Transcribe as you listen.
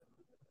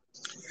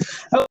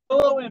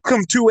Hello, and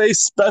welcome to a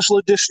special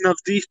edition of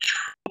the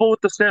Trouble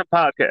with the Snap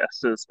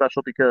podcast. It's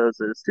special because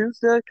it's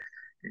Tuesday,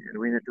 and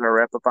we didn't do our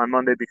wrap up on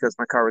Monday because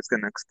my car was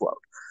going to explode.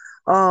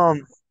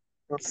 Um,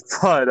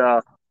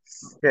 but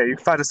yeah, you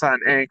can find us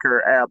on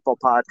Anchor, Apple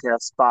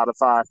Podcast,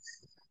 Spotify.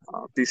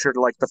 Be sure to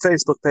like the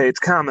Facebook page,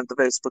 comment the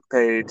Facebook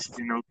page.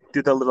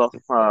 Do the little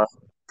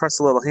press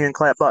the little hand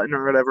clap button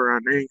or whatever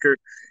on Anchor.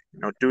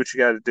 Do what you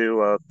got to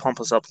do,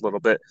 pump us up a little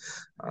bit,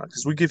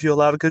 because we give you a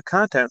lot of good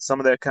content. Some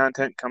of that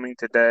content coming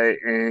today,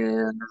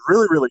 and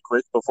really, really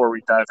quick before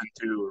we dive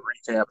into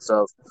recaps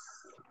of,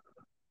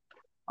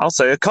 I'll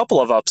say, a couple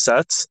of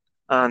upsets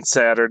on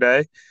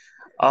Saturday.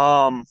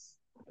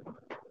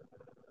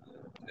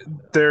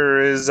 There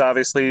is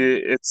obviously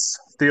it's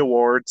the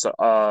awards,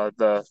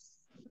 the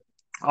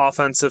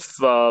offensive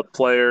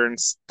player and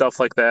stuff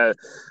like that.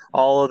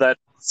 All of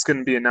that's going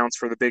to be announced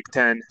for the Big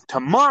Ten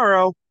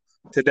tomorrow.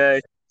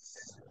 Today.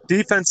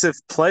 Defensive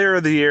Player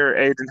of the Year,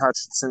 Aidan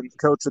Hutchinson.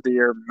 Coach of the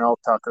Year, Mel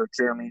Tucker.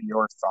 Jeremy,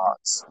 your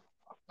thoughts?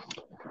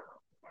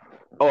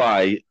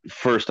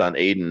 First on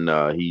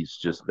Aidan, he's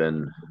just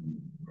been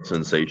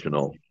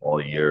sensational all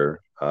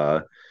year.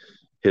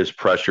 His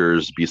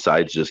pressures,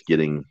 besides just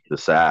getting the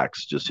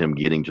sacks, just him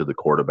getting to the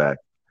quarterback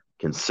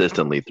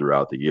consistently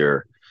throughout the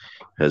year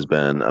has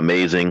been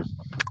amazing.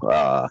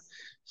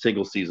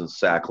 Single season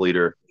sack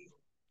leader.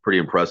 Pretty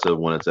impressive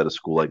when it's at a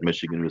school like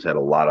Michigan, who's had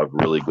a lot of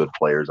really good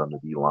players on the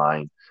D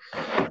line.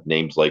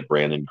 Names like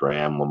Brandon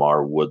Graham,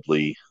 Lamar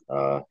Woodley,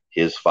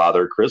 his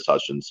father, Chris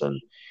Hutchinson,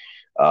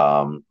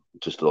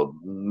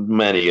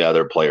 many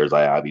other players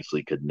I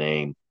obviously could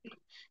name.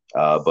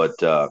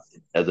 But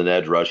as an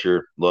edge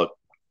rusher, look,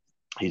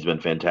 he's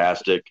been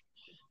fantastic.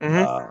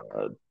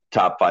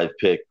 Top 5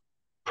 pick,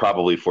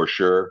 probably for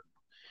sure.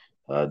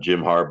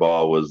 Jim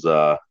Harbaugh was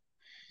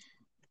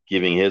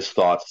giving his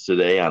thoughts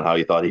today on how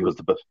he thought he was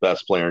the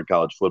best player in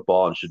college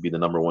football and should be the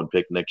number 1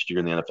 pick next year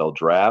in the NFL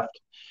draft.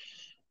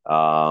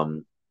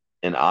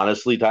 And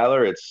honestly,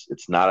 Tyler, it's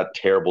not a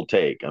terrible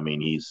take. I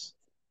mean,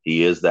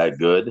 he is that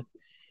good.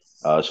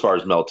 As far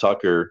as Mel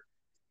Tucker,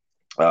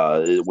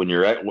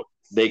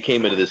 they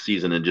came into this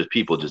season and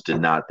people just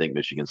did not think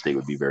Michigan State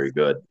would be very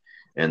good.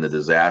 And the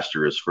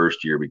disaster his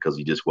first year because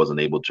he just wasn't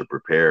able to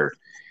prepare.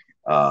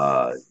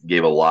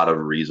 Gave a lot of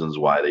reasons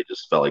why they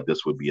just felt like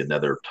this would be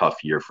another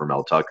tough year for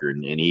Mel Tucker,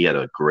 and he had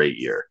a great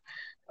year.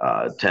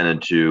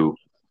 10-2,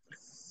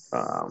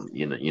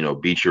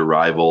 beat your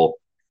rival,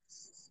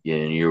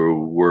 and you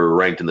were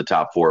ranked in the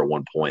top 4 at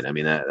one point. I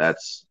mean,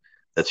 that's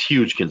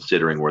huge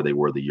considering where they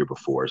were the year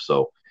before.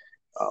 So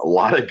a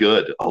lot of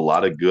good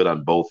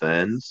on both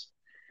ends,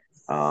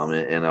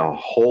 and a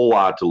whole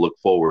lot to look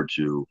forward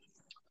to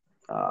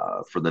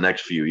for the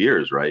next few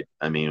years, right?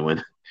 I mean,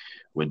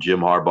 when Jim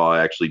Harbaugh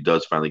actually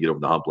does finally get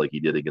over the hump like he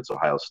did against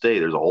Ohio State,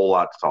 there's a whole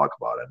lot to talk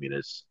about. I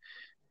mean,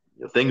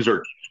 things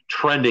are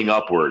trending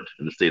upward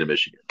in the state of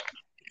Michigan.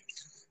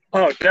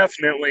 Oh,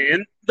 definitely.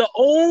 And the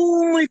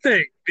only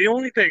thing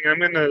I'm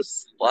going to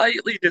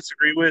slightly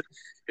disagree with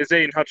is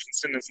Aidan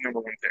Hutchinson is number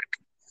 1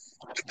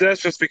 pick.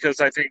 That's just because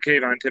I think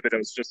Kayvon Thibodeaux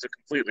is just a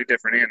completely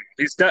different animal.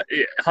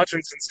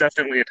 Hutchinson's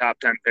definitely a top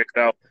 10 pick,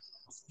 though.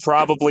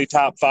 Probably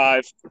top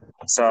 5.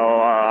 So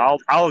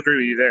I'll agree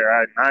with you there.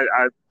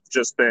 I've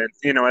just been,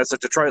 as a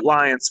Detroit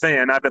Lions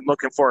fan, I've been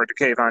looking forward to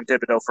Kayvon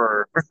Thibodeaux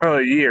for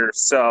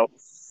years. So,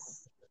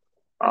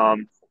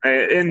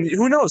 and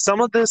who knows, some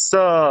of this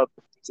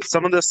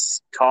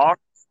talk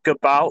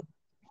about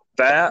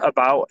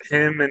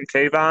him and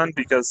Kayvon,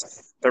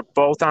 because they're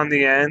both on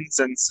the ends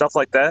and stuff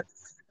like that,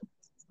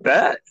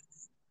 that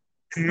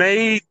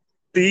may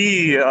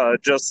be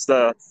just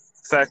the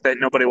fact that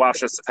nobody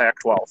watches the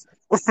Pac-12.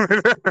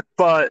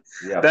 But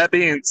That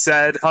being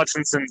said,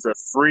 Hutchinson's a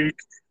freak.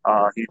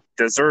 He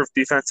deserved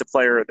Defensive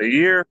Player of the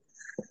Year.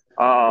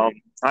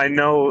 I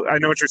know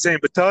what you're saying,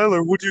 but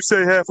Tyler, would you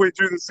say halfway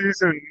through the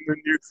season, and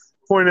you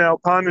pointed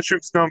out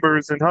Pondichuk's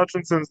numbers and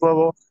Hutchinson's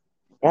level?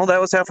 Well, that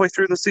was halfway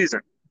through the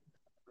season.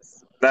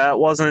 That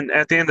wasn't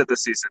at the end of the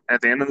season.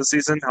 At the end of the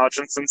season,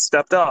 Hutchinson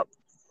stepped up.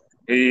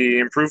 He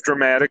improved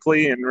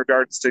dramatically in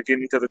regards to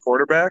getting to the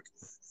quarterback.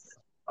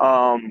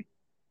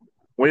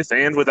 With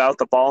and without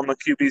the ball in the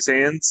QB's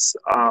hands,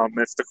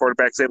 if the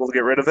quarterback's able to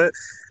get rid of it.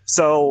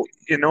 So,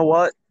 you know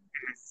what?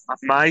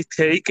 My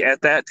take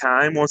at that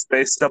time was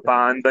based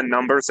upon the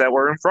numbers that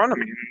were in front of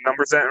me. The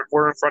numbers that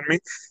were in front of me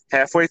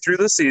halfway through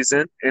the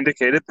season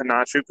indicated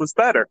Pondichuk was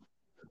better.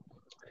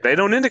 They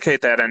don't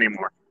indicate that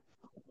anymore.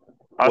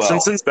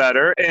 Hutchinson's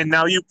better, and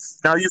now you've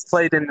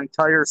played an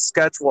entire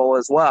schedule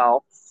as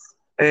well.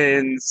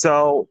 And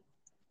so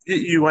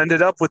you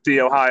ended up with the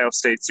Ohio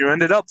States. You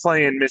ended up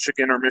playing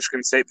Michigan or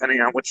Michigan State,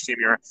 depending on which team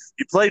you're in.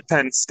 You played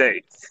Penn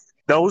State.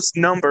 Those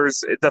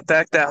numbers, the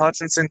fact that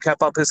Hutchinson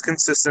kept up his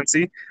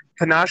consistency,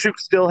 Pondichuk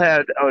still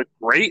had a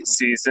great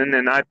season,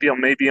 and I feel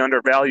maybe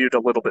undervalued a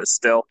little bit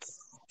still.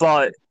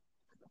 But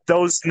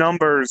those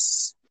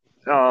numbers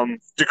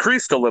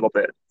decreased a little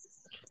bit.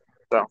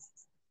 So.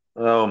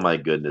 Oh my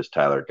goodness,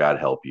 Tyler! God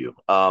help you.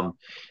 I'm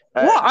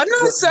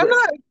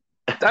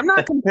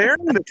not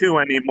comparing the two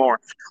anymore.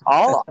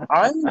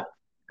 I'm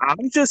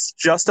I'm just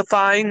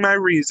justifying my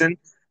reason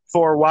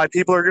for why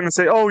people are going to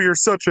say, "Oh, you're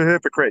such a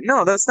hypocrite."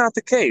 No, that's not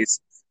the case.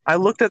 I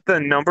looked at the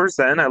numbers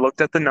then. I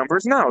looked at the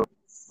numbers now.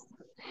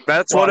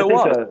 That's Well, what I it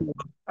think was. the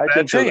I That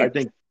think the I changed.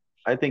 think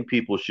I think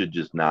people should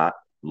just not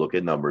look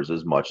at numbers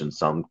as much in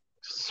some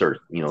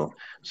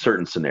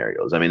certain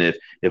scenarios. I mean,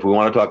 if we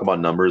want to talk about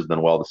numbers,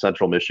 then well, the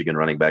Central Michigan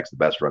running back's the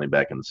best running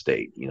back in the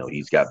state.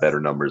 He's got better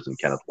numbers than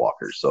Kenneth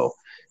Walker. So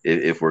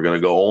if we're going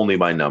to go only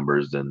by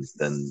numbers,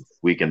 then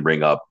we can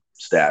bring up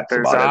stats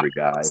There's about every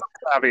guy. some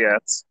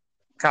caveats.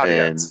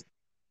 And you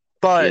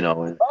But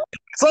know,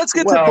 so let's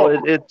get to well,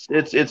 football.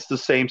 it's the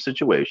same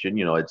situation.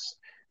 It's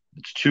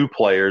two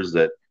players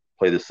that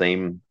play the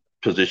same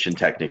position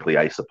technically,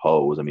 I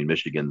suppose. I mean,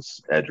 Michigan's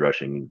edge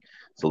rushing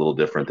is a little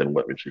different than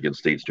what Michigan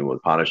State's doing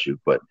with Ponashuk,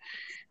 but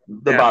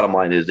the Yeah. bottom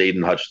line is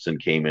Aiden Hutchinson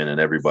came in and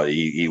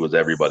he was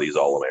everybody's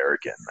All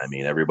American. I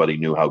mean, everybody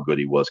knew how good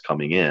he was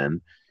coming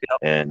in, Yep.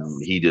 and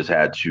he just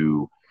had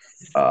to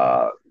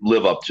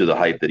live up to the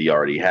hype that he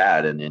already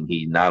had, and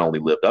he not only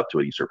lived up to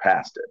it, he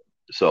surpassed it.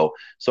 So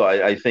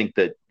I think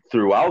that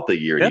throughout the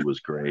year Yeah. he was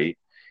great,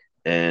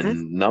 Mhm.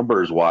 and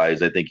numbers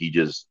wise, I think he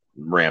just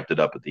ramped it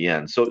up at the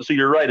end. So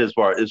you're right as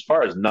far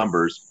as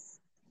numbers.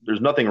 There's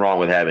nothing wrong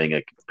with having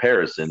a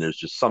comparison. There's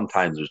just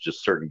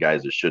certain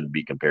guys that shouldn't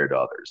be compared to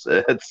others.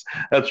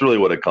 That's really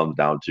what it comes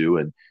down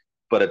to.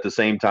 But at the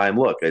same time,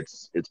 look,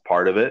 it's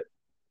part of it.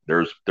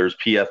 There's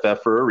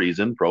PFF for a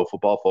reason. Pro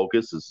Football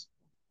Focus has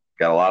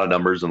got a lot of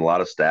numbers and a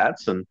lot of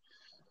stats, and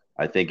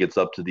I think it's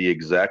up to the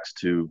execs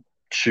to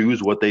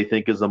choose what they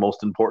think is the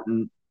most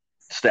important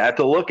stat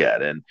to look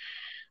at. And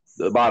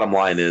the bottom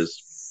line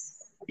is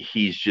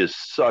he's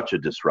just such a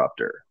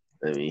disruptor.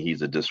 I mean,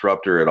 he's a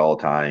disruptor at all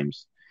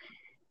times.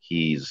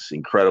 He's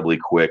incredibly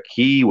quick.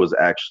 He was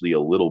actually a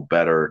little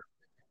better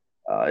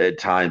at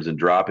times in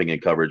dropping in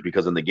coverage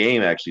because in the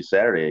game actually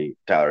Saturday,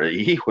 Tyler,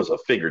 he was a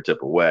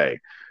fingertip away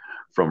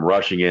from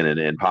rushing in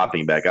and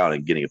popping back out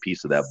and getting a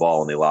piece of that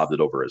ball, and they lobbed it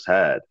over his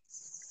head,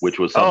 which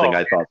was something Oh,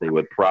 I thought they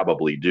would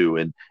probably do.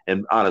 And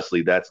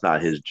honestly, that's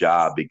not his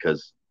job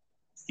because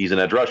he's an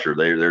edge rusher.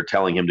 They're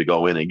telling him to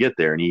go in and get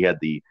there, and he had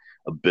the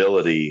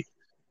ability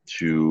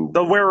to.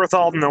 the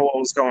wherewithal to know what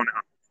was going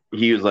on.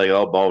 He was like,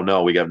 oh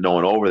no, we got no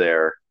one over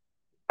there.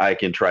 I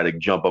can try to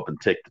jump up and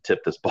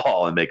tip this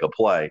ball and make a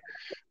play.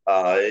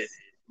 Uh,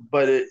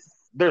 but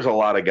there's a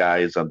lot of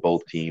guys on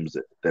both teams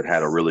that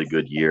had a really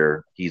good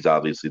year. He's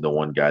obviously the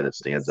one guy that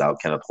stands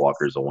out. Kenneth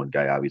Walker is the one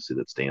guy obviously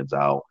that stands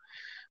out.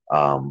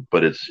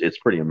 But it's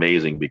pretty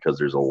amazing because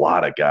there's a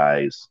lot of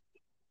guys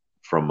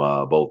from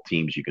both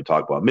teams you can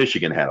talk about.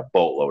 Michigan had a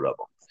boatload of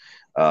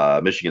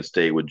them. Michigan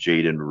State with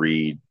Jaden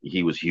Reed,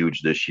 he was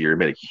huge this year. He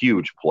made a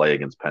huge play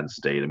against Penn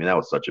State. I mean, that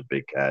was such a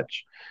big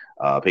catch.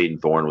 Peyton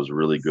Thorne was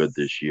really good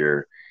this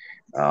year.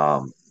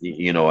 I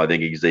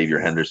think Xavier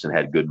Henderson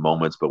had good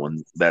moments, but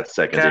when that Cal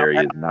secondary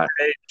is not,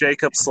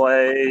 Jacob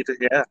Slade.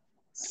 Yeah.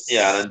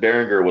 yeah, and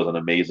Behringer was an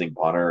amazing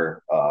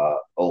punter a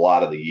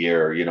lot of the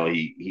year.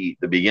 He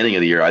the beginning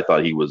of the year, I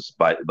thought he was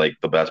by like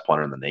the best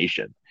punter in the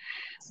nation.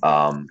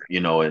 And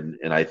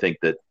I think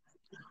that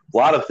a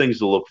lot of things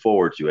to look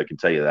forward to. I can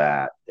tell you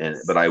that.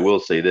 But I will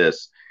say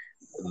this: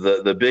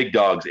 the big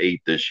dogs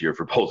ate this year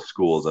for both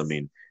schools. I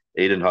mean,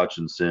 Aiden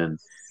Hutchinson,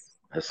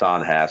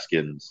 Hassan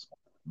Haskins,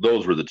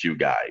 those were the two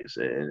guys.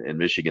 And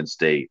Michigan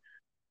State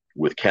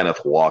with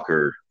Kenneth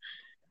Walker,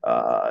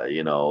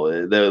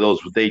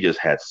 they just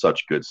had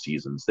such good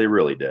seasons. They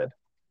really did.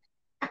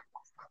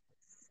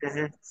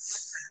 Hmm.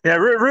 Yeah,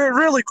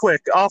 really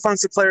quick.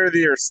 Offensive player of the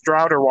year,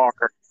 Stroud or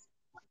Walker?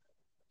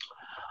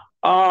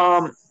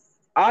 Um,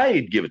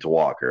 I'd give it to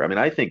Walker. I mean,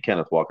 I think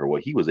Kenneth Walker,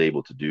 what he was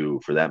able to do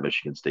for that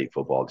Michigan State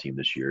football team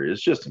this year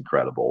is just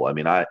incredible. I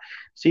mean,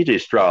 CJ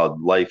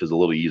Stroud, life is a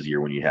little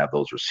easier when you have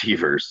those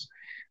receivers.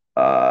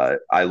 I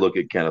look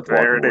at Kenneth There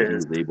Walker, it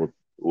is.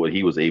 what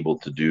he was able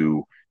to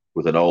do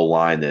with an O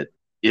line that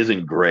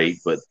isn't great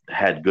but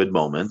had good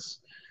moments.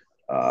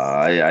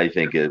 I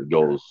think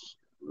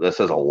that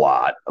says a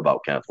lot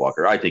about Kenneth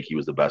Walker. I think he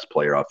was the best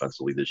player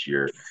offensively this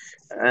year,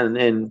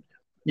 and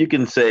you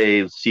can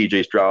say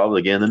C.J. Stroud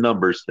again, the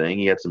numbers thing.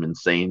 He had some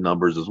insane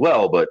numbers as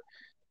well, but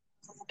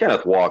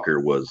Kenneth Walker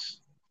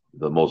was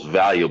the most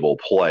valuable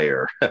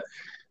player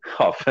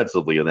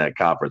offensively in that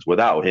conference.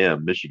 Without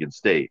him, Michigan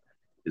State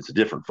is a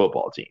different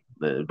football team.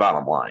 The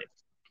bottom line.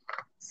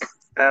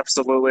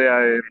 Absolutely.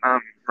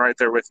 I'm right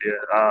there with you.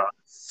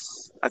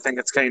 I think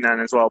it's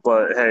K9 as well.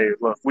 But hey,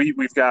 look, we've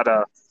got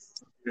our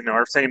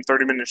same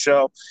 30-minute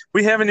show.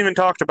 We haven't even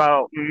talked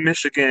about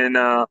Michigan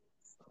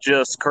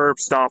just curb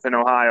stomping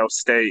Ohio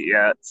State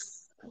yet.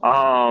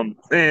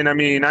 And I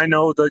mean, I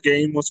know the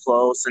game was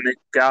close and it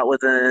got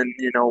within,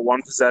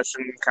 one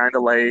possession kind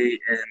of late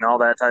and all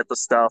that type of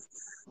stuff.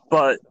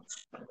 But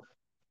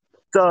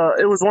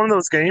it was one of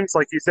those games,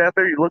 like you sat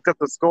there, you looked at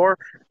the score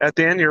at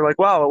the end, you're like,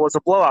 wow, it was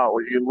a blowout.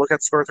 You look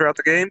at the score throughout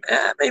the game,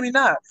 maybe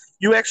not.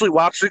 You actually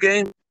watched the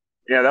game,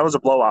 yeah, that was a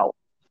blowout.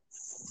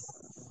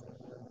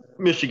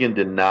 Michigan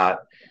did not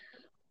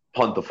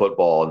punt the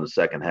football in the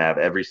second half.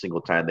 Every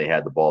single time they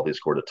had the ball, they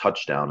scored a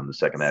touchdown in the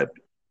second half.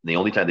 The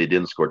only time they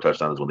didn't score a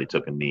touchdown is when they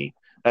took a knee.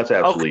 That's Okay,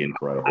 absolutely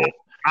incredible.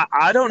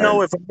 I don't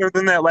know And if other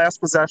than that last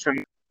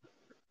possession,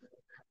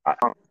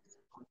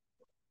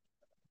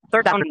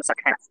 third down in the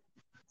second half.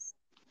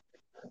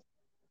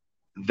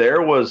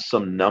 there was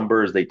some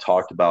numbers they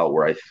talked about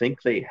where I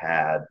think they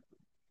had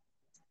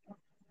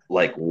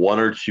like one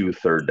or two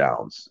third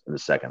downs in the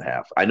second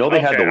half. I know they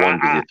had Okay, the one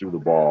because they threw the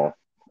ball.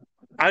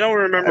 I don't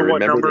I remember what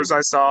remember numbers the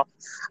I saw.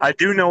 I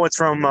do know it's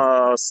from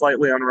a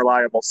slightly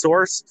unreliable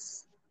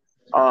source.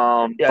 Yeah,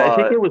 I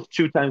think But it was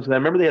two times. I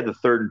remember they had the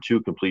 3rd and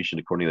 2 completion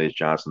to Cornelius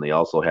Johnson. They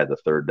also had the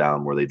third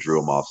down where they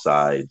drew him off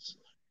sides,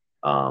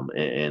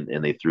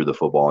 and they threw the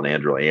football, and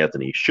Andrew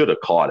Anthony should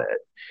have caught it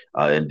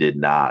and did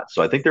not.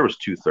 So I think there was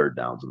two third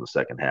downs in the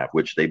second half,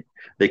 which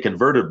they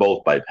converted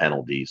both by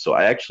penalties. So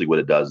I actually what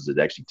it does is it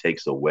actually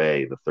takes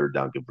away the third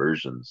down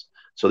conversions.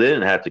 So they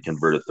didn't have to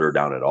convert a third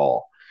down at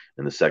all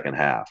in the second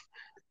half.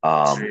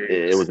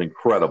 It was jeez.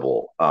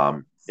 incredible.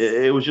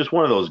 It was just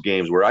one of those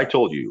games where I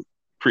told you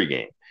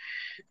pregame.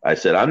 I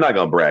said I'm not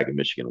going to brag if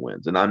Michigan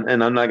wins, and I'm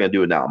not going to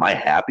do it now. Am I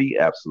happy?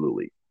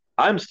 Absolutely.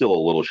 I'm still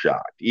a little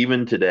shocked,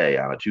 even today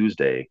on a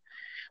Tuesday,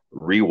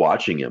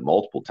 rewatching it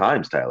multiple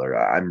times. Tyler,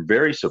 I'm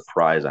very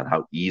surprised on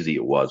how easy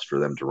it was for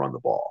them to run the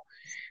ball.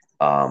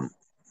 Um,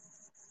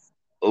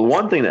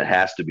 one thing that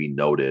has to be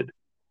noted,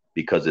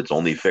 because it's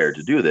only fair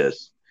to do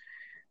this,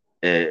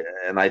 and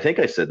I think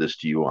I said this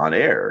to you on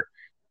air.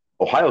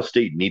 Ohio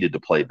State needed to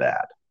play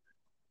bad,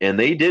 and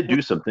they did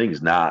do some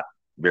things not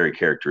very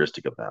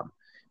characteristic of them.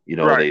 You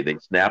know, Right. they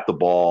snapped the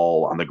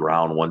ball on the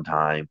ground one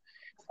time.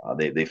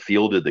 They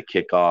fielded the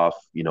kickoff,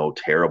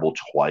 terrible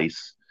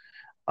twice.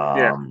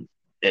 Yeah.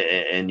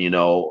 And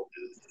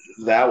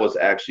that was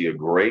actually a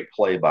great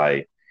play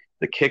by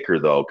the kicker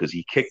though, because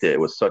he kicked it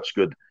with such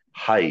good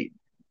height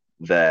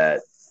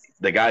that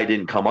the guy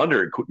didn't come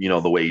under it,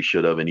 the way he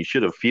should have, and he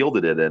should have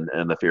fielded it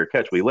and the fair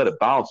catch. But he let it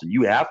bounce, and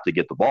you have to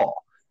get the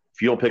ball.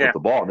 If you don't pick Yeah. up the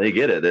ball and they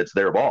get it, it's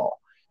their ball.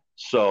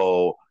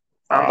 So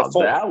On the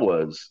fourth. that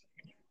was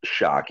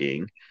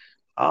shocking.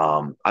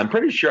 I'm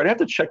pretty sure I'd have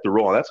to check the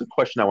rule. That's a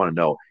question I want to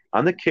know.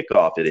 On the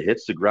kickoff, it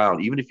hits the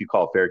ground, even if you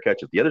call a fair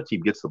catch, if the other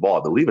team gets the ball,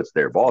 I believe it's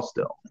their ball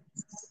still.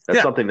 That's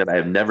Yeah. something that I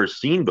have never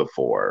seen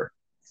before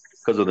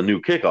because of the new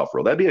kickoff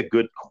rule. That'd be a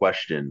good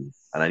question,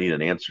 and I need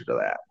an answer to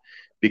that.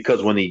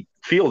 Because when he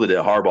fielded it,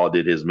 Harbaugh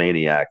did his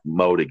maniac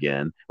mode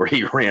again, where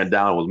he ran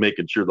down and was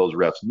making sure those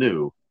refs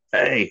knew,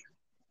 hey,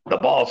 the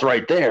ball's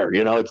right there.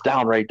 It's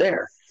down right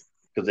there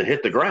because it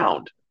hit the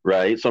ground,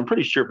 right? So I'm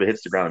pretty sure if it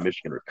hits the ground and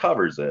Michigan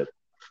recovers it,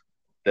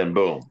 then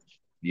boom,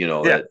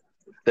 Yeah. that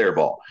their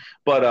ball.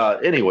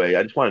 But anyway,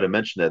 I just wanted to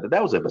mention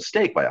that was a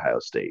mistake by Ohio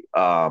State.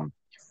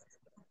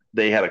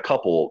 They had a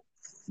couple,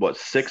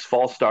 6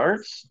 false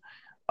starts.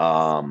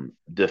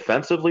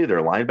 Defensively,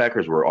 their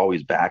linebackers were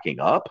always backing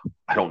up.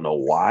 I don't know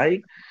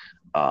why.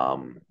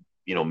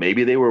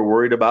 Maybe they were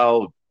worried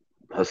about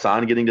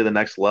Hassan getting to the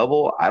next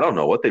level. I don't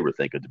know what they were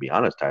thinking, to be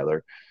honest,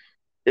 Tyler.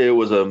 It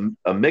was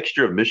a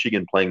mixture of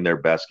Michigan playing their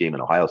best game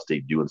and Ohio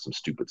State doing some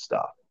stupid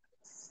stuff.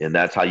 And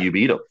that's how you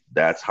beat them.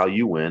 That's how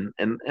you win.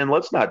 And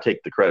let's not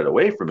take the credit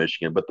away from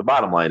Michigan, but the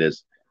bottom line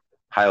is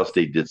Ohio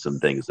State did some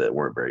things that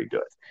weren't very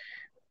good.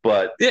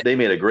 But Yeah. they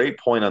made a great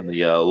point on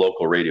the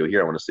local radio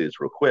here. I want to say this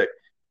real quick.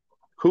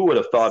 Who would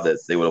have thought that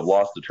they would have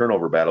lost the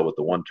turnover battle with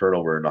the one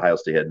turnover and Ohio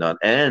State had none,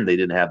 and they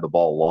didn't have the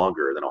ball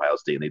longer than Ohio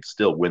State, and they'd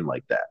still win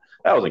like that?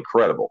 That was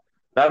incredible.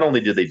 Not only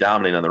did they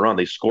dominate on the run,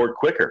 they scored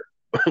quicker,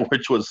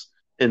 which was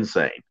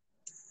insane.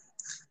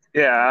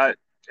 Yeah.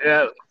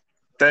 Yeah.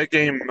 That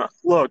game.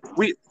 Look,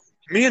 me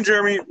and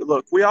Jeremy,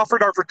 we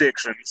offered our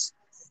predictions.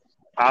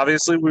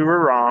 Obviously, we were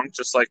wrong,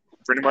 just like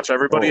pretty much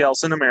everybody Oh,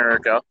 else in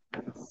America.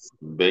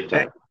 big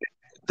And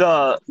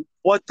time.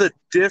 what the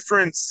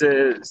difference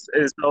is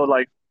though,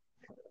 like,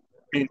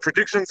 I mean,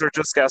 predictions are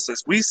just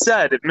guesses. We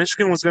said if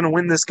Michigan was going to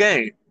win this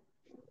game,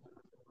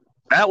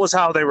 that was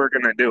how they were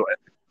going to do it.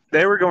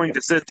 They were going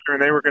to sit there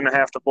and they were going to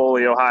have to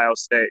bully Ohio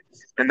State,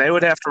 and they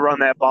would have to run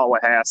that ball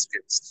with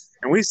Haskins.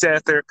 And we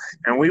sat there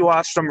and we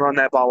watched them run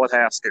that ball with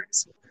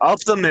Haskins up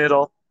the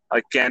middle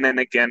again and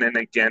again and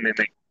again and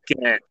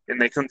again, and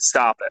they couldn't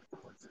stop it.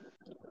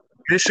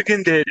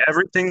 Michigan did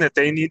everything that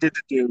they needed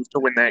to do to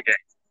win that game,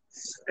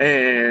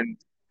 and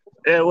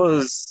it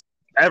was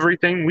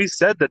everything we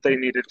said that they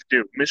needed to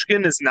do.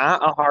 Michigan is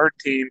not a hard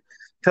team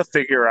to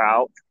figure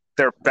out.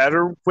 They're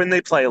better when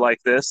they play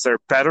like this. They're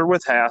better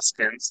with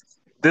Haskins.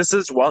 This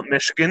is what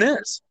Michigan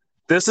is.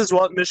 This is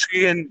what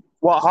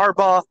what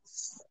Harbaugh,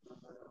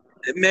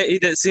 it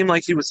made it seem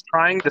like he was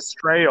trying to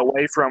stray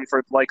away from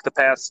for like the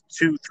past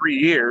 2-3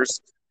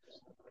 years.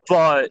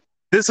 But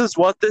this is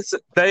what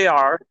they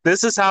are.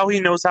 This is how he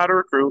knows how to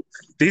recruit.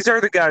 These are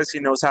the guys he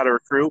knows how to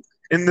recruit,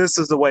 and this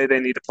is the way they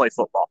need to play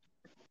football.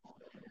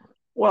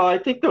 Well, I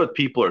think that what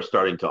people are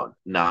starting to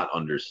not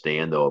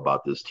understand, though,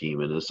 about this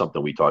team, and this is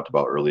something we talked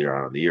about earlier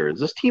on in the year,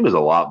 is this team is a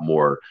lot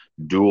more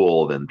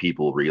dual than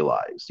people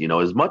realize.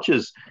 As much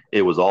as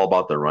it was all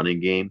about the running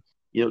game,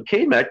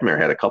 Cade McNamara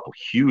had a couple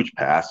huge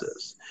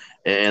passes,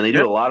 and they do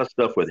Yep. a lot of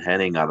stuff with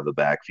Henning out of the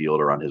backfield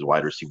or on his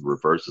wide receiver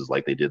reverses,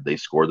 like they did. They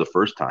scored the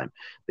first time.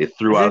 They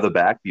threw out Hmm. of the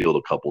backfield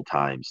a couple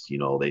times.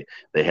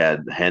 They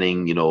had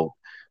Henning,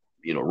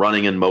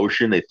 running in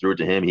motion. They threw it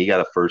to him. He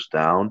got a first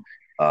down.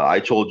 I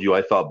told you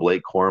I thought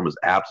Blake Corum was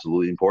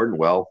absolutely important.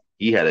 Well,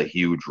 he had a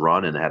huge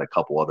run and had a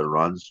couple other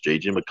runs.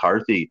 JJ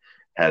McCarthy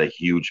had a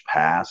huge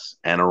pass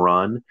and a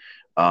run.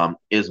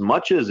 As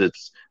much as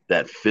it's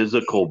that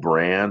physical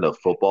brand of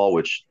football,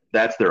 which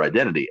that's their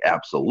identity,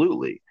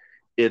 absolutely.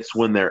 It's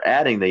when they're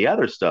adding the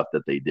other stuff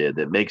that they did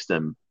that makes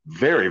them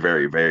very,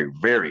 very, very,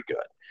 very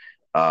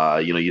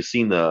good. You've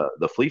seen the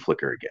flea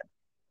flicker again.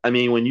 I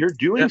mean, when you're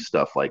doing Yeah.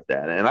 stuff like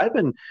that, and I've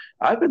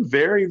been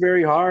very,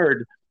 very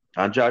hard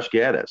on Josh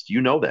Gaddis.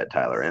 You know that,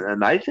 Tyler,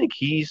 and I think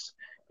he's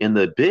in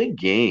the big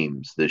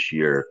games this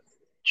year.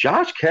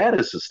 Josh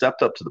Gaddis has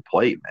stepped up to the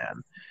plate,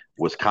 man.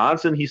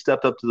 Wisconsin, he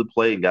stepped up to the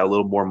plate and got a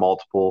little more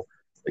multiple.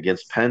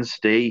 Against Penn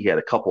State, he had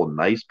a couple of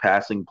nice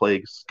passing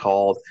plays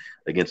called.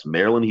 Against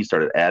Maryland, he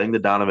started adding the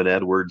Donovan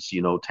Edwards,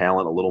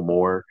 talent a little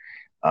more.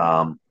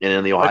 And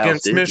in the Ohio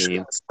Against State Michigan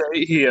game,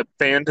 State, he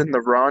abandoned the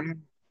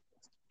run.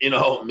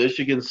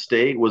 Michigan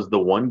State was the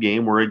one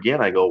game where,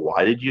 again, I go,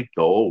 why did you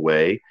go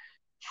away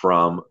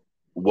from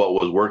what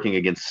was working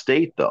against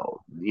State,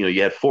 though?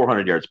 You had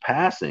 400 yards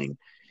passing.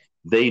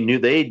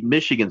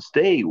 Michigan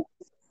State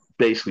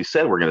basically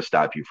said, we're going to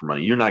stop you from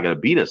running. You're not going to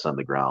beat us on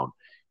the ground.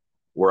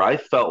 Where I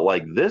felt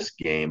like this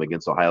game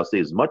against Ohio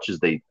State, as much as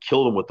they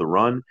killed them with the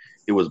run,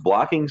 it was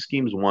blocking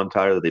schemes one,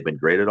 Tyler, that they've been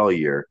great at all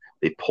year.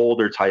 They pulled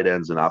their tight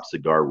ends and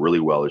opposite guard really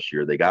well this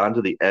year. They got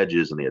onto the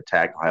edges and they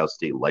attacked Ohio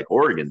State like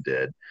Oregon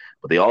did,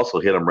 but they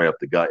also hit them right up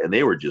the gut, and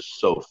they were just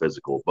so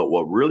physical. But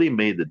what really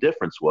made the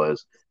difference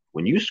was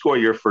when you score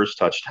your first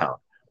touchdown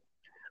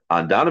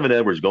on Donovan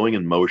Edwards going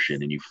in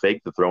motion and you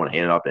fake the throw and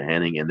hand it off to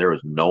Henning, and there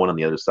was no one on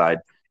the other side,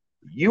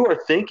 you are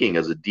thinking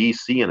as a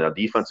DC and a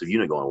defensive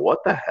unit going, what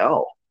the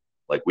hell?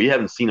 Like, we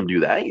haven't seen him do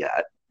that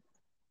yet.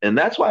 And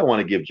that's why I want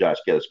to give Josh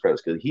Gaddis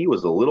credit, because he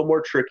was a little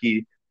more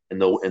tricky in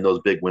those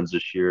big wins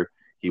this year.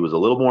 He was a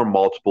little more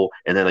multiple.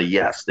 And then,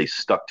 yes, they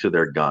stuck to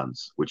their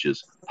guns, which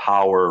is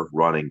power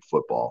running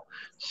football.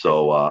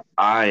 So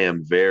I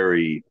am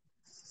very,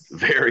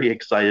 very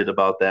excited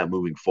about that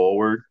moving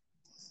forward.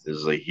 This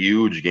is a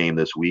huge game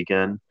this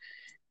weekend.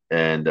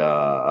 And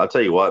I'll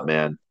tell you what,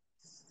 man,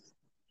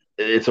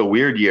 it's a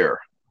weird year.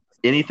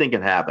 Anything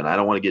can happen. I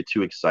don't want to get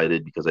too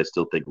excited because I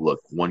still think,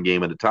 look, one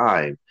game at a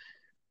time.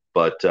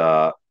 But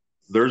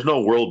there's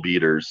no world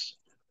beaters,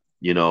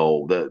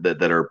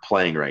 that are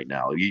playing right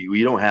now.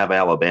 You don't have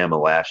Alabama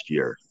last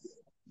year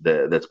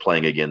that's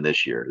playing again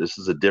this year. This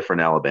is a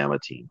different Alabama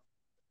team.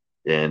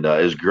 And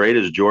as great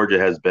as Georgia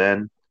has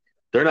been,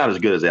 they're not as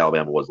good as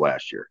Alabama was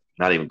last year.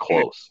 Not even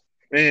close.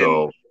 And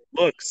So,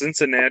 look,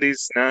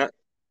 Cincinnati's not.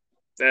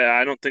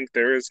 I don't think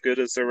they're as good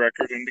as their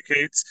record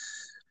indicates.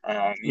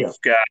 yeah. You've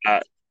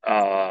got.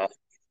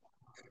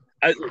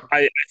 I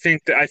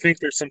think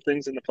there's some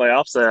things in the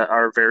playoffs that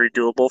are very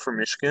doable for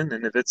Michigan,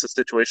 and if it's a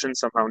situation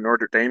somehow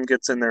Notre Dame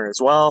gets in there as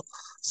well,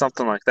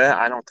 something like that.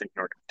 I don't think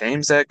Notre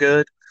Dame's that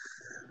good.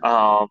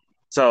 Um,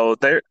 so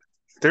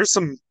there's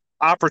some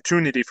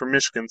opportunity for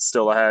Michigan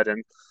still ahead,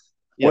 and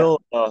Yeah.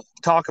 we'll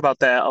talk about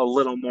that a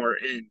little more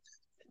in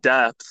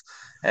depth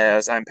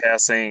as I'm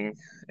passing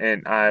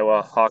an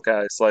Iowa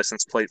Hawkeyes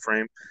license plate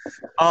frame.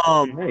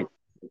 Um, Right.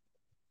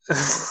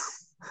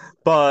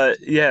 but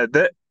yeah,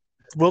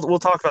 we'll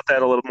talk about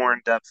that a little more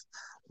in depth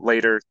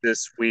later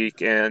this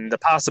week and the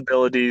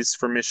possibilities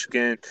for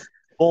Michigan,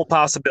 full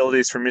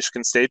possibilities for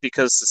Michigan State,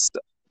 because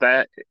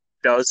that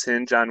does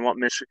hinge on what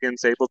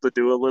Michigan's able to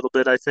do a little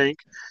bit, I think.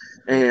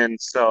 And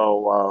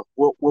so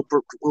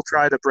we'll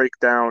try to break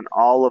down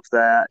all of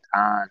that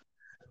on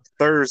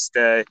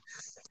Thursday.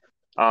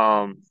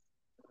 Um,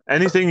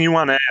 Anything you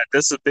want to add?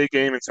 This is a big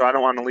game, and so I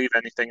don't want to leave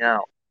anything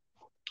out.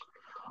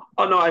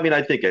 Oh no, I mean,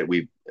 I think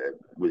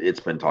it's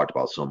been talked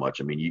about so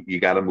much. I mean, you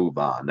got to move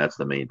on. That's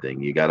the main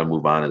thing. You got to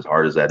move on, as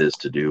hard as that is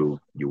to do.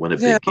 You win a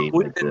Yeah, big game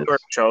we like didn't this. do our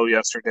show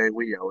yesterday.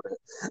 We owed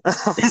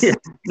it.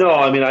 No,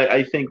 I mean,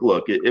 I think,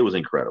 look, it was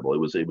incredible. It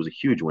was a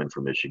huge win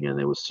for Michigan.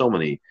 There was so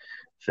many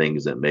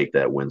things that make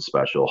that win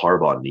special.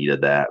 Harbaugh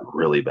needed that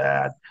really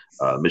bad.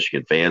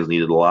 Michigan fans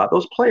needed a lot.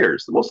 Those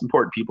players, the most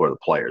important people are the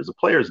players. The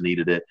players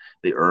needed it.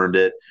 They earned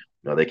it.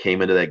 They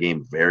came into that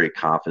game very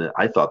confident.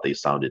 I thought they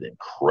sounded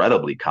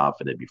incredibly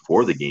confident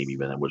before the game,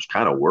 even, which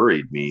kind of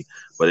worried me.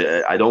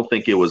 But I don't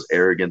think it was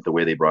arrogant the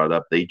way they brought it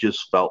up. They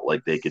just felt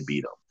like they could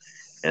beat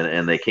them,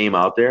 and they came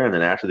out there. And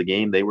then after the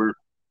game, they were,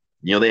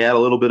 they had a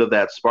little bit of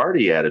that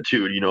Sparty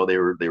attitude. They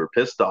were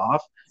pissed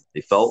off.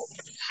 They felt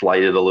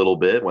slighted a little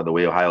bit when the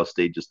way Ohio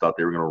State just thought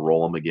they were going to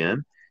roll them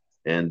again,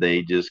 and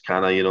they just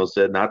kind of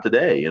said, not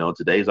today.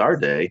 Today's our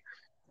day,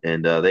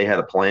 and they had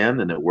a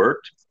plan and it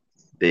worked.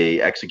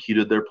 They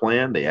executed their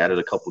plan. They added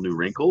a couple new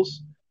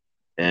wrinkles,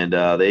 and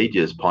they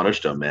just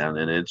punished them, man.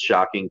 And it's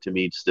shocking to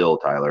me still,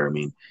 Tyler. I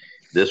mean,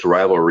 this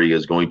rivalry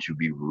is going to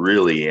be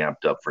really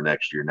amped up for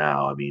next year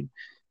now. I mean,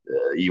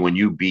 when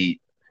you beat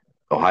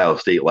Ohio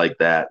State like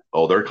that,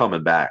 oh, they're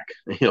coming back.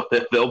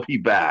 They'll be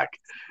back.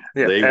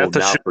 Yeah, They will at the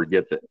not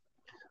forget that.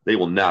 They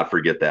will not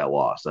forget that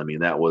loss. I mean,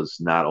 that was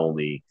not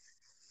only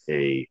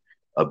a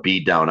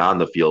beat down on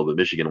the field, but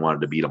Michigan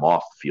wanted to beat them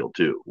off the field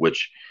too,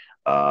 which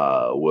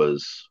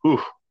was,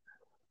 whew,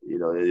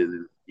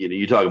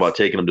 you talk about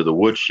taking them to the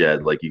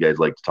woodshed, like you guys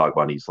like to talk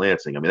about in East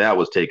Lansing. I mean, that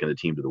was taking the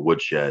team to the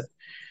woodshed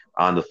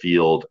on the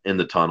field, in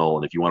the tunnel,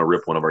 and if you want to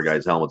rip one of our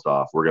guys' helmets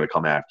off, we're going to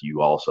come after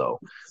you also.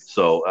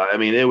 So, I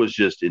mean, it was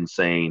just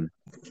insane.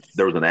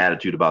 There was an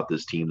attitude about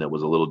this team that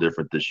was a little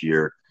different this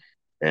year,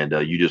 and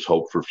you just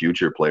hope for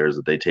future players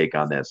that they take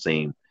on that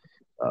same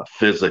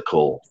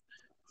physical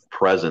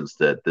presence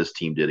that this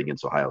team did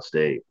against Ohio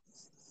State.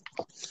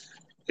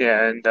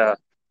 Yeah, and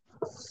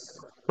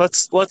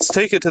let's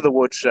take it to the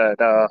woodshed.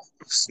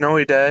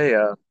 Snowy day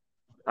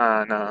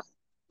on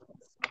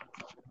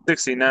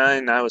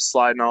 69. I was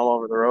sliding all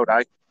over the road.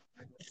 I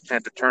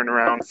had to turn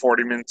around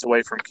 40 minutes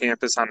away from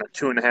campus on a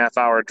 2.5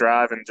 hour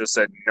drive and just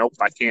said, nope,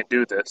 I can't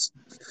do this.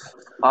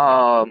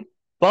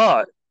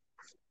 But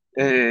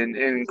an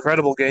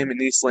incredible game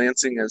in East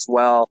Lansing as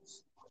well.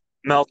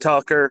 Mel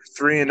Tucker,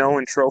 3-0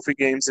 in trophy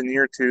games in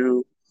year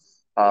two,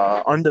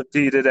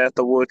 undefeated at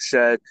the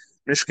woodshed.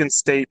 Michigan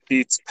State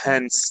beats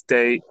Penn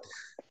State,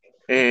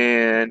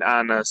 and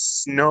on a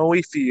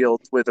snowy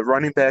field with a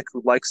running back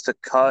who likes to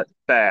cut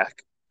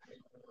back,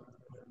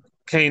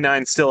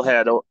 K9 still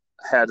had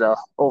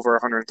over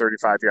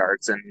 135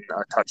 yards and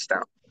a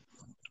touchdown.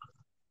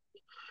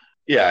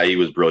 Yeah, he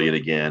was brilliant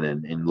again.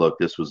 And look,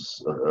 this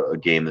was a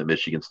game that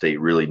Michigan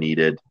State really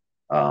needed.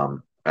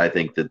 I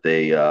think that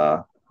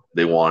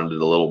they wanted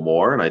it a little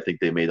more, and I think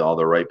they made all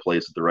the right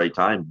plays at the right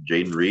time.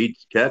 Jaden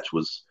Reed's catch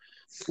was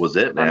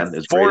it, man.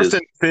 As great Fourth as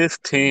and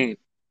 15.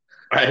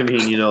 I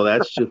mean,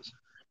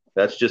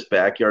 that's just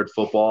backyard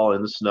football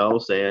in the snow,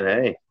 saying,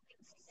 "Hey,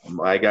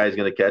 my guy's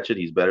going to catch it.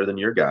 He's better than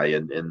your guy,"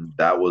 and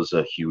that was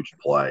a huge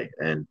play.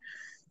 And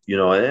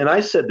and I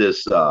said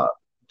this to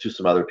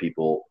some other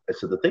people. I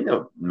said the thing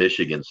that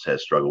Michigan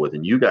has struggled with,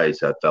 and you guys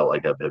have felt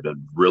like have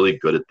been really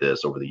good at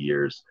this over the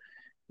years,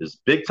 is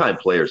big time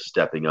players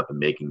stepping up and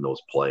making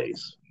those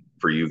plays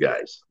for you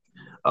guys.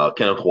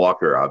 Kenneth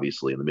Walker,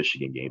 obviously, in the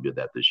Michigan game, did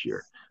that this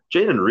year.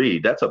 Jaden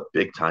Reed, that's a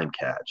big time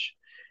catch.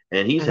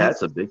 And he's had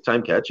some big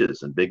time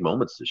catches and big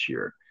moments this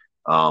year.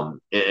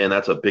 And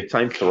that's a big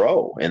time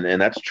throw,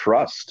 and that's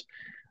trust.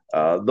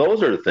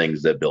 Those are the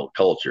things that build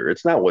culture.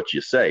 It's not what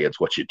you say, it's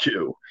what you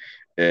do.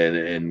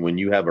 And when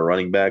you have a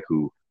running back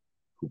who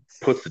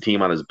puts the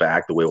team on his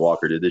back the way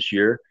Walker did this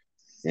year,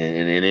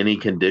 and in any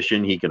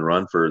condition he can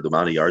run for the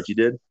amount of yards he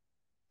did,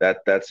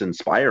 that's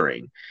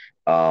inspiring.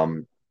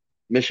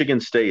 Michigan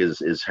State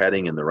is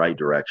heading in the right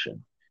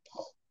direction.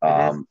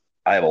 I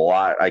have a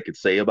lot I could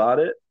say about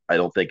it. I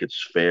don't think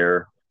it's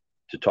fair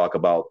to talk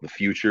about the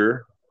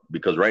future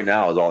because right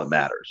now is all that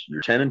matters.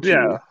 You're 10-2.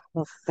 Yeah,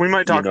 we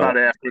might talk about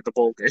it after the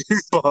bowl game,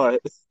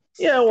 but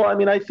yeah, well, I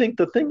mean, I think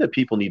the thing that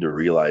people need to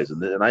realize,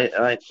 and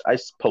I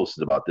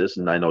posted about this,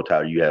 and I know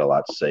Tyler, you had a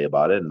lot to say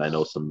about it, and I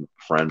know some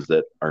friends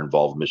that are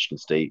involved in Michigan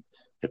State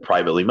had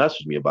privately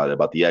messaged me about it,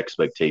 about the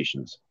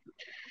expectations.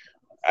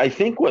 I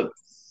think what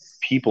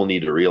people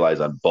need to realize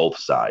on both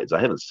sides,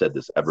 I haven't said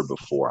this ever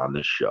before on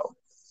this show.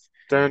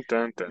 Dun,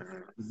 dun, dun.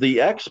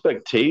 The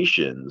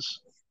expectations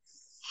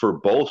for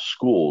both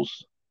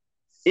schools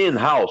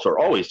in-house are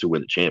always to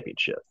win the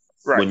championship.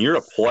 Right. When you're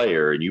a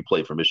player and you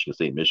play for Michigan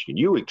State, Michigan,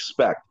 you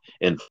expect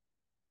in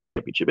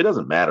championship. It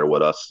doesn't matter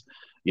what us,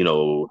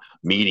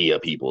 media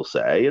people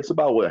say. It's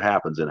about what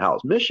happens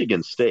in-house.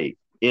 Michigan State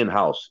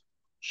in-house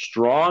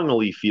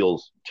strongly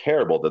feels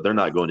terrible that they're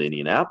not going to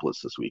Indianapolis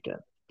this weekend.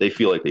 They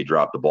feel like they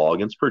dropped the ball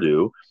against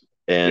Purdue,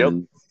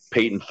 and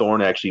Peyton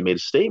Thorne actually made a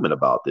statement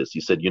about this. He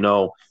said,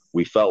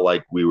 we felt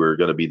like we were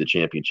going to be the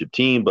championship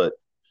team, but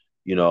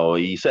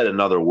he said in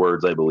other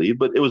words, I believe,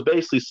 but it was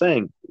basically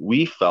saying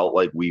we felt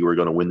like we were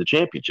going to win the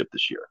championship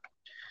this year.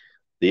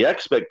 The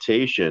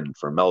expectation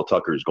for Mel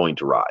Tucker is going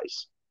to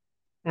rise.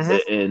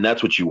 And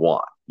that's what you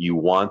want. You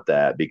want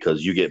that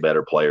because you get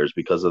better players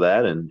because of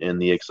that,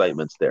 and the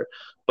excitement's there.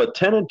 But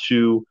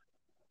 10-2,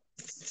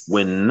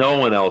 when no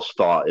one else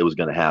thought it was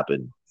going to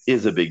happen,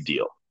 is a big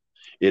deal.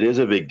 It is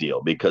a big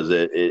deal because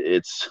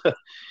it's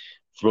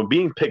from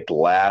being picked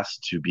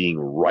last to being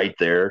right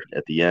there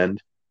at the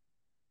end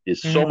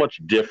is so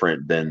much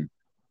different than,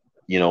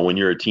 when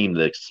you're a team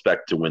that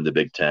expect to win the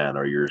Big Ten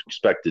or you're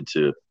expected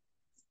to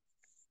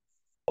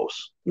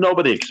close.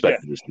 Nobody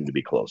expected this team to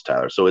be close,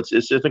 Tyler. So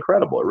it's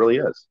incredible. It really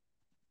is.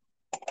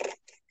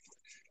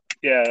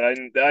 Yeah,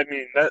 and I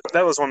mean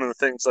that was one of the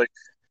things. Like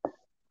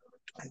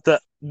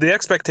the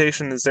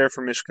expectation is there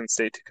for Michigan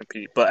State to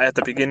compete, but at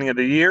the beginning of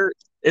the year,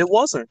 it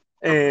wasn't.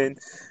 And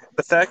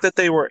the fact that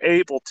they were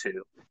able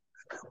to,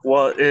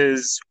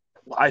 is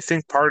I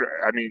think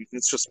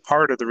it's just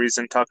part of the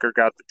reason Tucker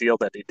got the deal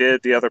that he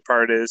did. The other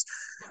part is,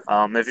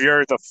 if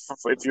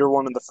you're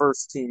one of the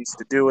first teams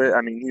to do it,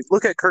 I mean, you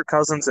look at Kirk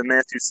Cousins and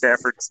Matthew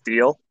Stafford's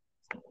deal,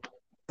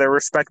 their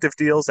respective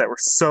deals that were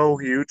so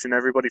huge, and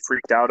everybody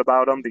freaked out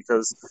about them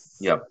because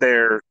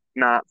they're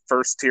not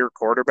first-tier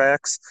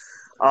quarterbacks.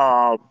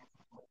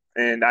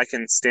 and I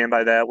can stand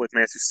by that with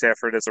Matthew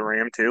Stafford as a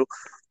Ram too.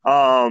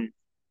 And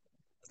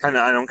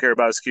I don't care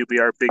about his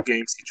QBR. Big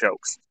games, he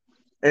chokes.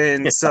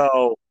 And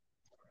so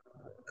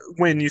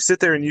when you sit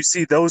there and you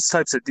see those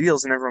types of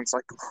deals, and everyone's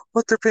like,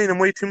 "What? They're paying him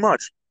way too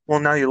much." Well,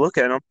 now you look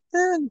at them,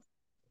 and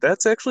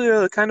that's actually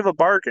a kind of a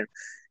bargain.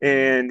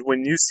 And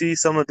when you see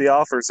some of the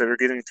offers that are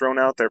getting thrown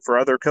out there for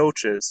other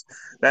coaches,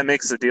 that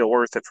makes the deal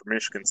worth it for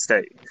Michigan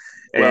State.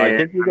 Well, I And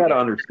think you got to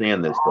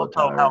understand this, though, also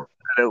Tyler. helped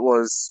that it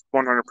was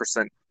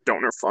 100%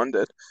 donor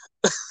funded.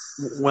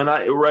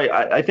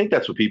 I think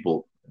that's what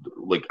people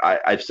like.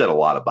 I've said a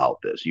lot about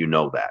this. You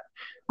know that.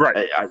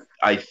 Right.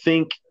 I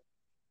think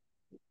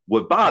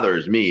what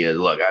bothers me is,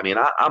 look, I mean,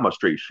 I'm a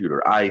straight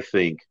shooter. I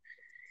think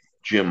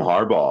Jim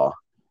Harbaugh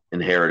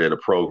inherited a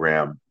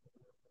program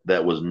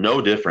that was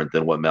no different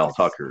than what Mel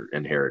Tucker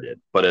inherited,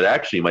 but it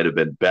actually might have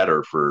been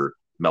better for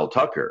Mel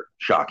Tucker,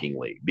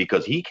 shockingly,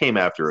 because he came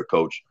after a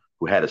coach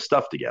who had his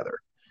stuff together.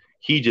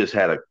 He just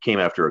came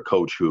after a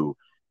coach who,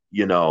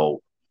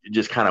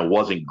 just kind of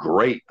wasn't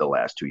great the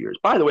last 2 years.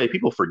 By the way,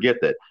 people forget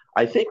that.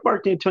 I think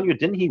Mark D'Antonio,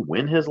 didn't he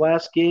win his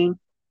last game?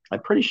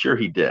 I'm pretty sure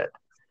he did.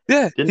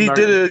 Yeah, he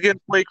did it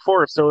against Wake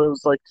Forest, so it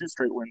was like 2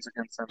 straight wins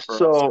against them.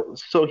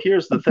 So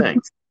here's the thing.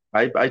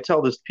 I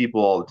tell this to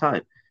people all the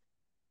time.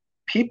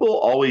 People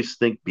always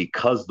think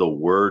because the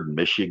word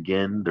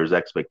Michigan, there's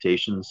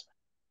expectations.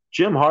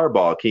 Jim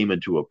Harbaugh came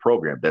into a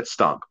program that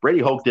stunk. Brady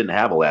Hoke didn't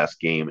have a last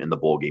game in the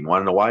bowl game.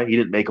 Want to know why? He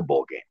didn't make a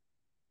bowl game.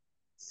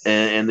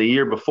 And the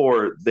year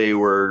before, they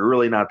were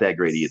really not that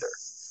great either.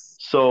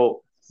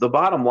 So the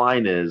bottom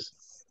line is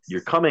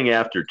you're coming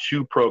after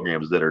two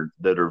programs that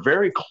are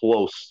very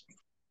close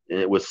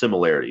with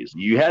similarities.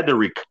 You had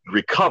to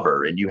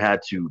recover, and you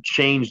had to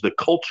change the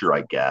culture,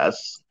 I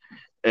guess.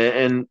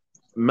 And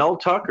Mel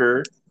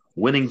Tucker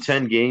winning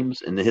 10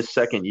 games in his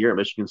second year at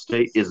Michigan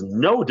State is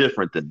no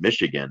different than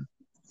Michigan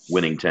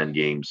winning 10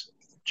 games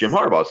Jim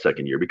Harbaugh's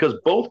second year, because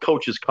both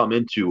coaches come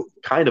into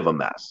kind of a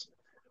mess.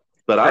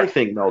 But I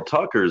think Mel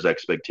Tucker's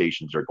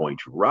expectations are going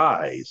to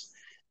rise.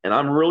 And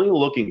I'm really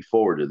looking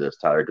forward to this,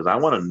 Tyler, because I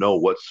want to know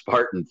what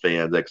Spartan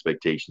fans'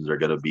 expectations are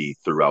going to be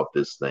throughout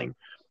this thing.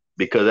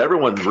 Because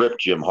everyone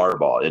ripped Jim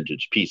Harbaugh into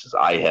pieces.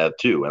 I have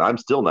too, and I'm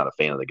still not a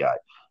fan of the guy.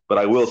 But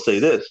I will say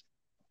this.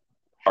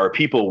 Are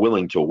people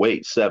willing to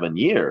wait 7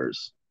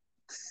 years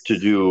to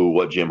do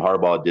what Jim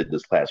Harbaugh did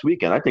this past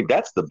weekend? I think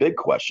that's the big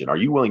question. Are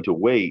you willing to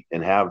wait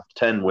and have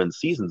 10-win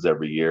seasons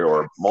every year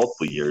or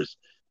multiple years?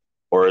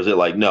 Or is it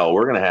like, no,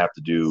 we're going to have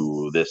to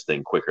do this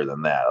thing quicker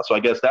than that? So I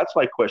guess that's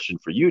my question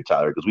for you,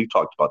 Tyler, because we've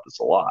talked about this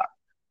a lot.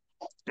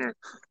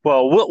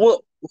 Well,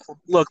 we'll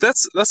look,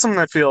 that's something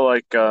I feel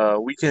like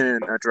we can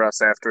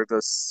address after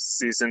this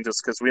season,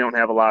 just because we don't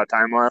have a lot of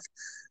time left.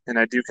 And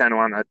I do kind of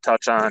want to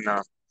touch on,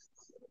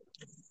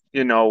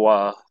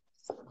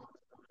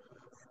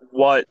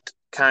 what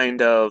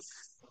kind of,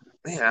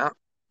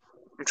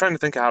 I'm trying to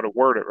think of how to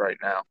word it right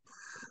now.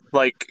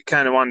 Like,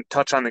 kind of want to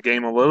touch on the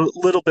game a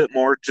little bit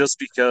more, just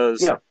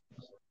because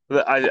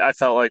I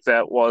felt like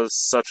that was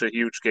such a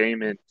huge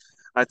game. And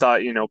I thought,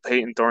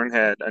 Peyton Thorne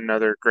had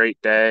another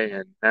great day,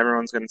 and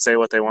everyone's going to say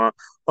what they want.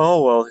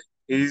 Oh, well,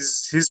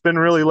 he's been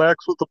really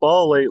lax with the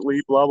ball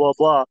lately, blah, blah,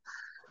 blah.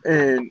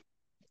 And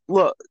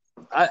look,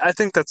 I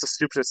think that's the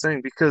stupidest thing,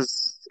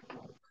 because,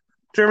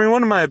 Jeremy,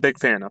 what am I a big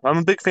fan of? I'm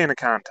a big fan of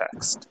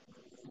context,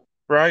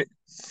 right?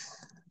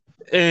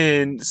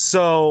 And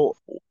so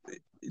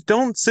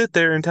don't sit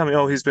there and tell me,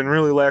 oh, he's been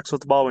really lax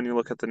with the ball when you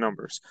look at the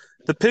numbers.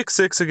 The pick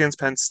six against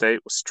Penn State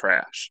was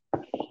trash.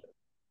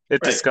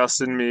 It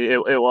disgusted me.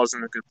 It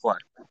wasn't a good play.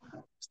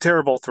 It's a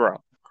terrible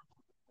throw.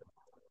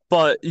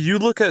 But you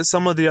look at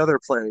some of the other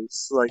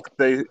plays, like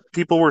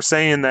people were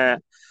saying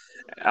that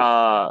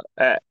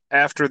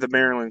after the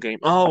Maryland game,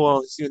 oh,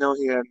 well,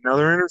 he had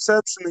another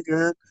interception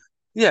again.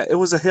 Yeah, it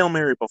was a Hail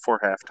Mary before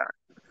halftime.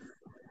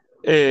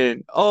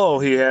 And,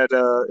 he had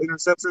an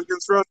interception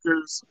against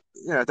Rutgers.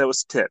 Yeah, that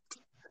was tipped.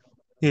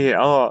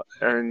 Yeah,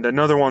 and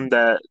another one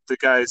that the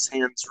guy's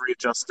hands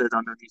readjusted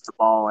underneath the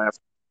ball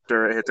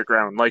after it hit the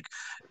ground. Like,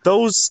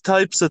 those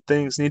types of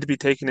things need to be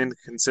taken into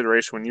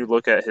consideration when you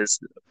look at his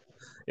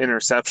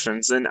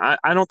interceptions. And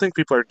I don't think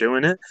people are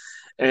doing it.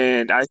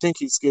 And I think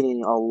he's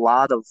getting a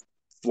lot of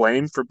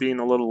blame for being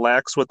a little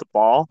lax with the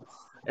ball.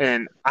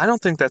 And I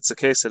don't think that's the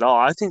case at all.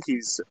 I think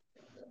he's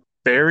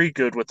very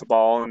good with the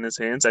ball in his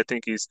hands. I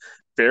think he's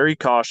very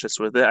cautious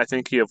with it. I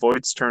think he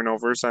avoids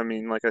turnovers. I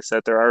mean, like I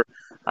said, there are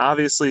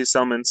obviously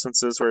some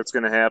instances where it's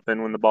going to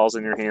happen when the ball's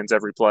in your hands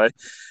every play.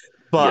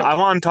 But I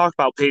want to talk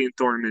about Peyton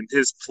Thorne and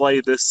his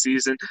play this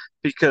season,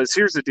 because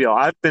here's the deal.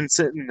 I've been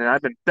sitting and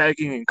I've been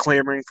begging and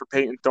clamoring for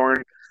Peyton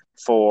Thorne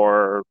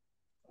for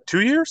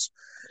 2 years.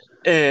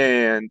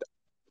 And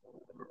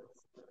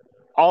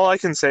all I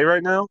can say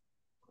right now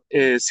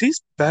is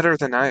he's better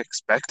than I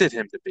expected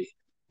him to be.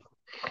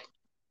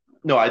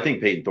 No, I think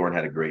Peyton Thorne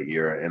had a great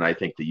year, and I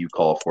think that you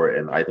call for it,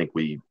 and I think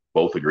we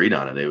both agreed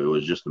on it. It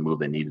was just the move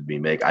that needed to be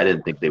made. I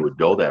didn't think they would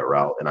go that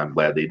route, and I'm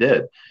glad they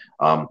did.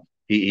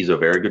 He's a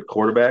very good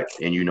quarterback,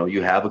 and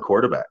you have a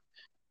quarterback,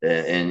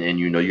 and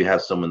you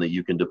have someone that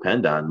you can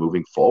depend on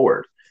moving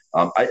forward.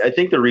 I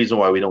think the reason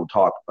why we don't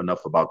talk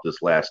enough about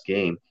this last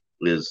game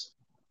is,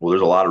 well,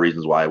 there's a lot of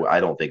reasons why I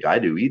don't think I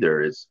do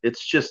either. Is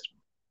it's just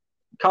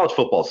college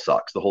football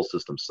sucks. The whole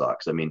system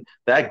sucks. I mean,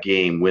 that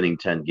game, winning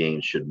 10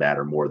 games should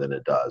matter more than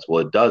it does.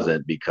 Well, it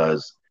doesn't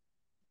because,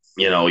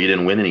 you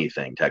didn't win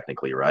anything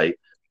technically, right?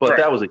 But Right.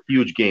 that was a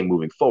huge game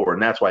moving forward.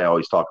 And that's why I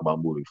always talk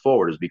about moving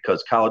forward, is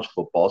because college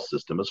football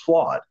system is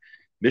flawed.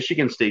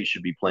 Michigan State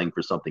should be playing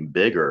for something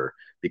bigger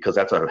because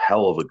that's a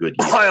hell of a good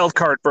year. Wild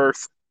card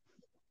berth.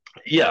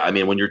 Yeah, I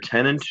mean, when you're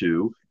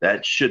 10-2,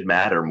 that should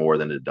matter more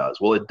than it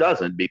does. Well, it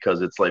doesn't,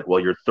 because it's like,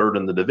 well, you're third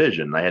in the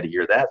division. I had to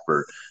hear that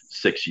for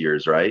 6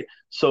 years, right?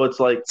 So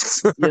it's like,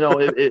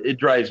 it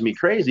drives me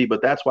crazy.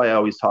 But that's why I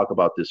always talk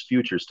about this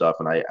future stuff,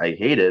 and I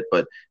hate it.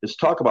 But let's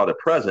talk about it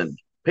present.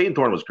 Peyton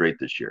Thorne was great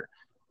this year.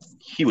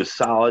 He was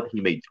solid.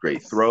 He made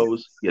great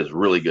throws. He has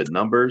really good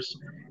numbers.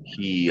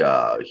 He's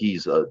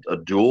a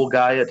dual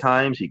guy at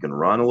times. He can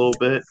run a little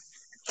bit.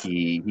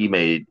 He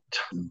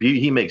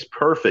makes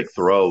perfect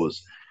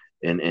throws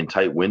in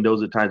tight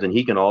windows at times, and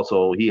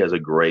he has a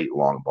great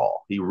long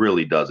ball. He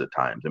really does at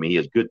times. I mean, he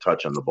has good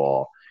touch on the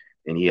ball,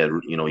 and he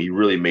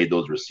really made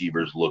those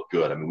receivers look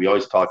good. I mean, we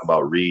always talk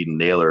about Reed and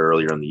Naylor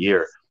earlier in the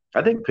year.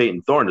 I think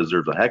Peyton Thorne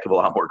deserves a heck of a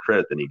lot more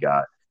credit than he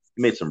got.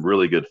 He made some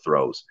really good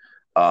throws.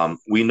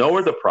 We know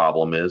where the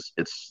problem is.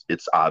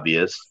 It's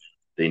obvious.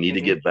 They need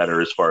to get better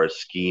as far as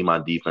scheme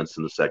on defense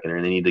in the secondary,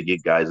 and they need to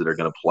get guys that are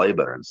going to play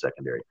better in the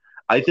secondary.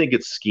 I think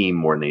it's scheme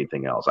more than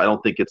anything else. I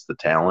don't think it's the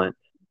talent.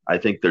 I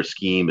think their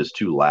scheme is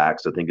too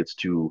lax. I think it's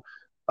too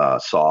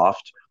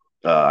soft.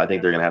 I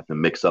think they're going to have to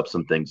mix up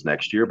some things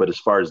next year. But as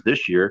far as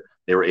this year,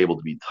 they were able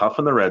to be tough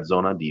in the red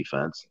zone on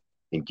defense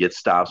and get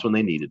stops when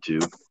they needed to.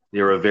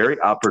 They were a very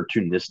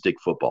opportunistic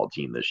football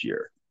team this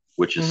year,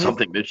 which is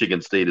something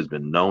Michigan State has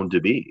been known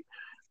to be.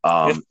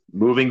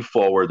 Moving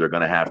forward, they're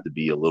going to have to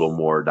be a little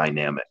more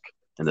dynamic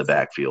in the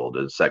backfield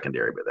as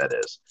secondary, but that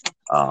is.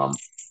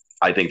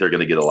 I think they're going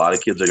to get a lot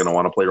of kids that are going to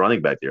want to play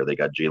running back there. They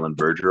got Jalen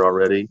Berger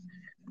already.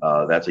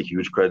 That's a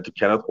huge credit to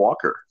Kenneth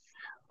Walker.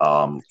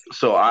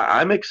 So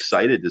I'm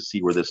excited to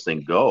see where this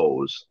thing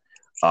goes.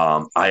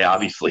 I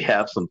obviously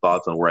have some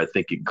thoughts on where I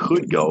think it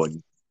could go,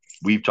 and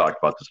we've talked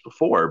about this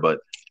before, but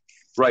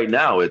right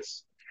now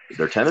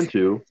they're 10-2.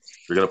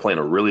 They're going to play in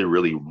a really,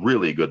 really,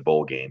 really good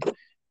bowl game,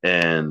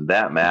 and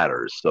that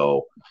matters.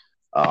 So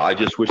I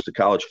just wish the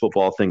college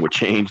football thing would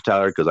change,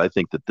 Tyler, because I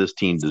think that this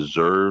team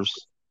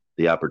deserves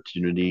the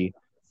opportunity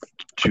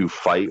to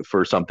fight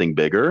for something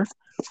bigger.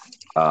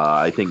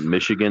 I think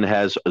Michigan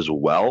has as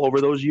well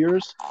over those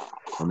years,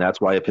 and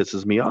that's why it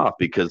pisses me off,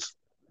 because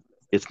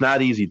it's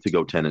not easy to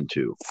go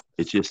 10-2.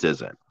 It just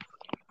isn't.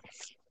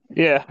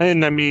 Yeah,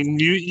 and I mean,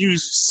 you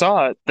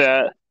saw it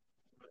that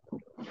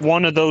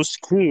one of those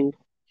two.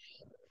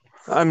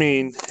 I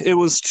mean, it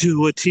was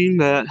to a team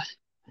that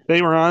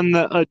they were on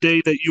a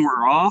day that you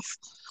were off,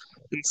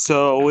 and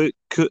so it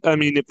could. I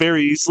mean, it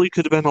very easily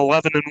could have been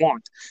 11-1,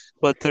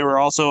 but there were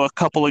also a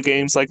couple of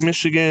games like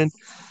Michigan.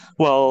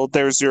 Well,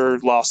 there's your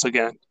loss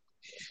again,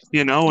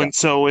 and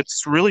so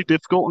it's really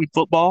difficult in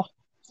football.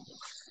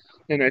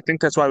 And I think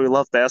that's why we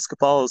love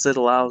basketball, is it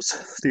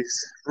allows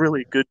these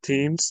really good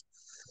teams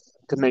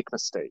to make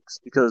mistakes.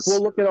 Because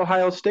Well, look at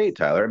Ohio State,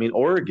 Tyler. I mean,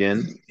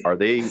 Oregon, are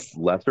they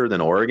lesser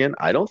than Oregon?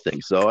 I don't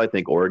think so. I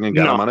think Oregon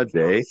got them on a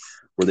day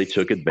where they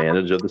took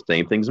advantage of the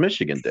same things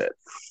Michigan did,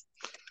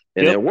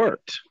 and it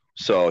worked.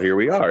 So here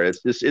we are.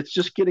 It's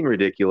just getting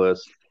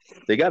ridiculous.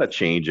 They got to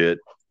change it.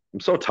 I'm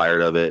so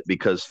tired of it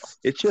because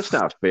it's just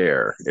not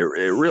fair. It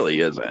really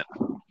isn't.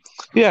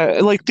 Yeah,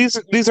 like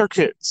these are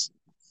kids,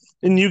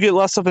 and you get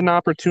less of an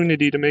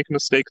opportunity to make a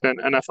mistake than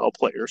NFL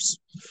players.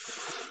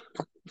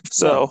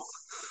 So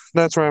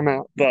that's where I'm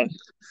at. But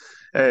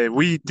hey,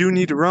 we do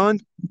need to run.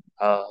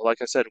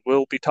 Like I said,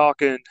 we'll be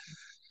talking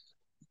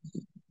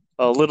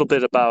a little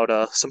bit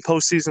about some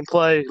postseason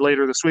play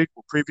later this week.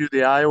 We'll preview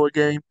the Iowa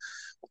game.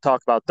 We'll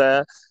talk about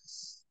that,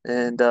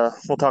 and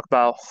we'll talk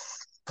about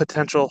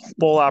potential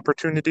bowl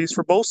opportunities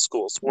for both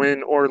schools,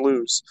 win or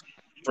lose,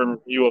 from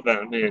U of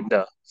M, and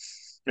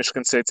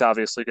Michigan State's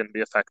obviously going to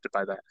be affected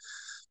by that.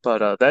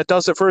 But that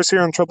does it for us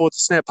here on Trouble with the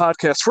Snap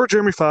podcast. For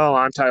Jeremy Fowle,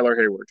 I'm Tyler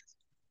Hayward.